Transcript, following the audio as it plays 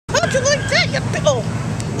would you like that?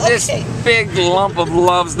 This big lump of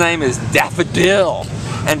love's name is Daffodil.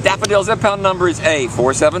 And Daffodil's impound number is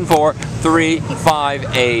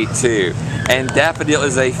A4743582. And Daffodil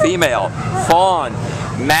is a female fawn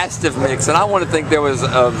mastiff mix, and I want to think there was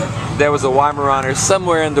a Weimaraner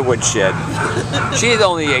somewhere in the woodshed. She's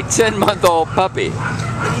only a 10-month-old puppy.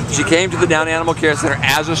 She came to the Down Animal Care Center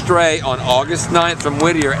as a stray on August 9th from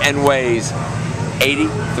Whittier and weighs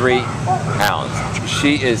 83 pounds.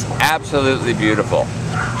 She is absolutely beautiful.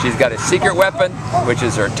 She's got a secret weapon, which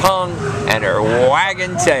is her tongue and her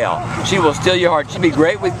wagging tail. She will steal your heart. She'd be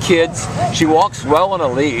great with kids. She walks well on a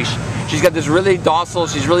leash. She's got this really docile,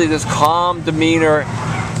 she's really this calm demeanor,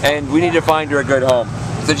 and we need to find her a good home.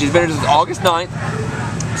 So she's been here since August 9th,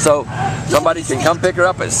 so somebody can come pick her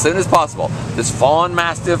up as soon as possible. This fawn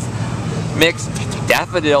mastiff mix,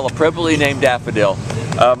 Daffodil, appropriately named Daffodil,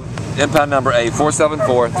 impound number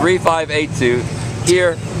A4743582,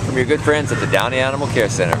 here from your good friends at the Downey Animal Care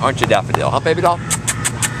Center. Aren't you, Daffodil? Huh, baby doll?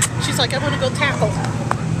 She's like, I want to go tackle.